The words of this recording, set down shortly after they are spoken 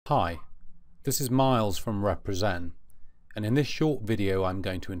Hi, this is Miles from RepreZen, and in this short video I'm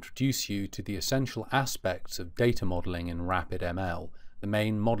going to introduce you to the essential aspects of data modeling in RapidML, the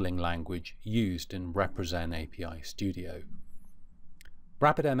main modeling language used in RepreZen API Studio.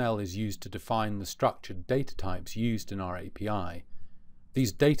 RapidML is used to define the structured data types used in our API.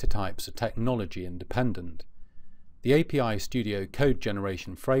 These data types are technology independent. The API Studio code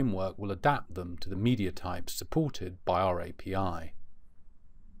generation framework will adapt them to the media types supported by our API.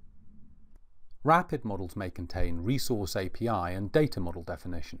 Rapid models may contain resource API and data model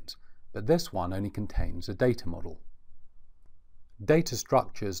definitions, but this one only contains a data model. Data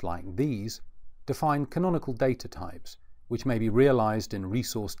structures like these define canonical data types, which may be realized in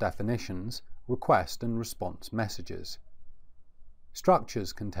resource definitions, request and response messages.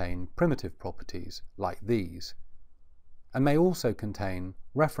 Structures contain primitive properties like these, and may also contain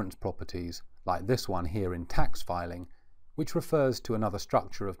reference properties like this one here in tax filing, which refers to another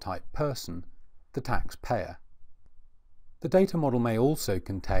structure of type person, the taxpayer. The data model may also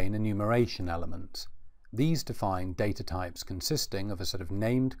contain enumeration elements. These define data types consisting of a set of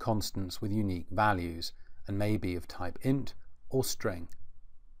named constants with unique values, and may be of type int or string.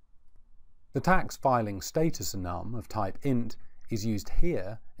 The tax filing status enum of type int is used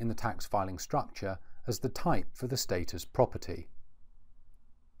here in the tax filing structure as the type for the status property.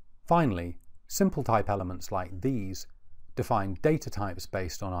 Finally, simple type elements like these define data types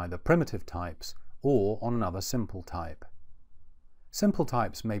based on either primitive types or on another simple type. Simple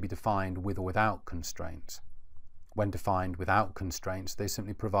types may be defined with or without constraints. When defined without constraints, they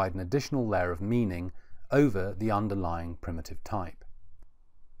simply provide an additional layer of meaning over the underlying primitive type.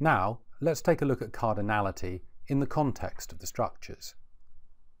 Now, let's take a look at cardinality in the context of the structures.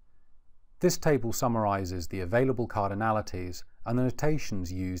 This table summarizes the available cardinalities and the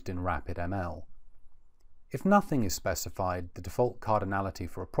notations used in RapidML. If nothing is specified, the default cardinality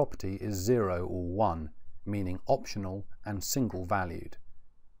for a property is 0 or 1, meaning optional and single valued.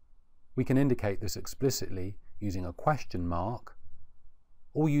 We can indicate this explicitly using a question mark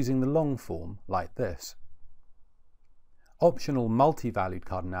or using the long form like this. Optional multi-valued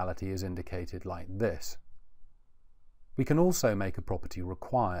cardinality is indicated like this. We can also make a property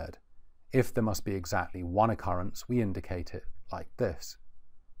required. If there must be exactly one occurrence, we indicate it like this.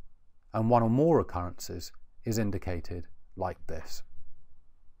 And one or more occurrences is indicated like this.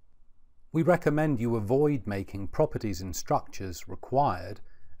 We recommend you avoid making properties in structures required,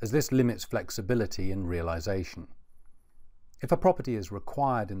 as this limits flexibility in realization. If a property is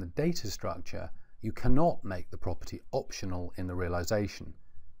required in the data structure, you cannot make the property optional in the realization,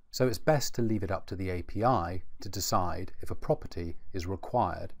 so it's best to leave it up to the API to decide if a property is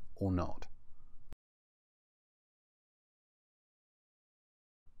required or not.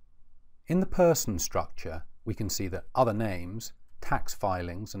 In the person structure, we can see that other names, tax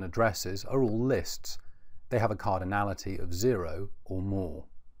filings and addresses are all lists. They have a cardinality of 0 or more.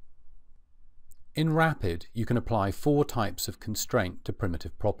 In Rapid, you can apply 4 types of constraint to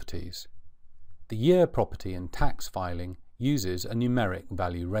primitive properties. The year property in tax filing uses a numeric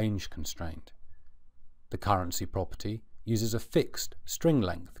value range constraint. The currency property uses a fixed string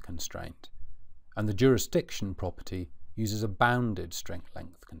length constraint, and the jurisdiction property uses a bounded string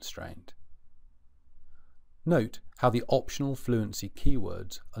length constraint. Note how the optional fluency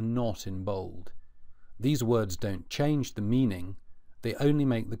keywords are not in bold. These words don't change the meaning, they only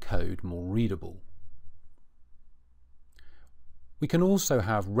make the code more readable. We can also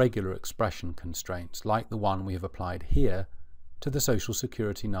have regular expression constraints like the one we have applied here to the Social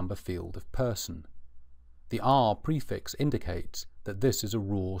Security number field of person. The R prefix indicates that this is a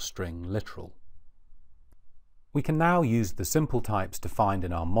raw string literal. We can now use the simple types defined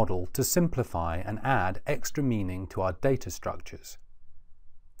in our model to simplify and add extra meaning to our data structures.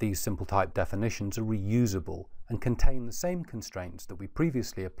 These simple type definitions are reusable and contain the same constraints that we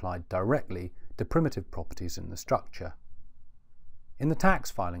previously applied directly to primitive properties in the structure. In the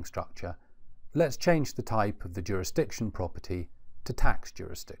tax filing structure, let's change the type of the jurisdiction property to tax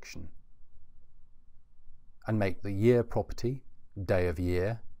jurisdiction, and make the year property day of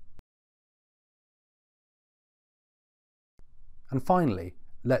year. And finally,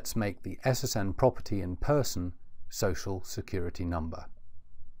 let's make the SSN property in person Social Security number.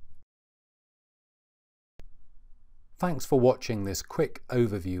 Thanks for watching this quick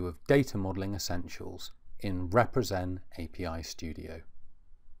overview of data modeling essentials in RepreZen API Studio.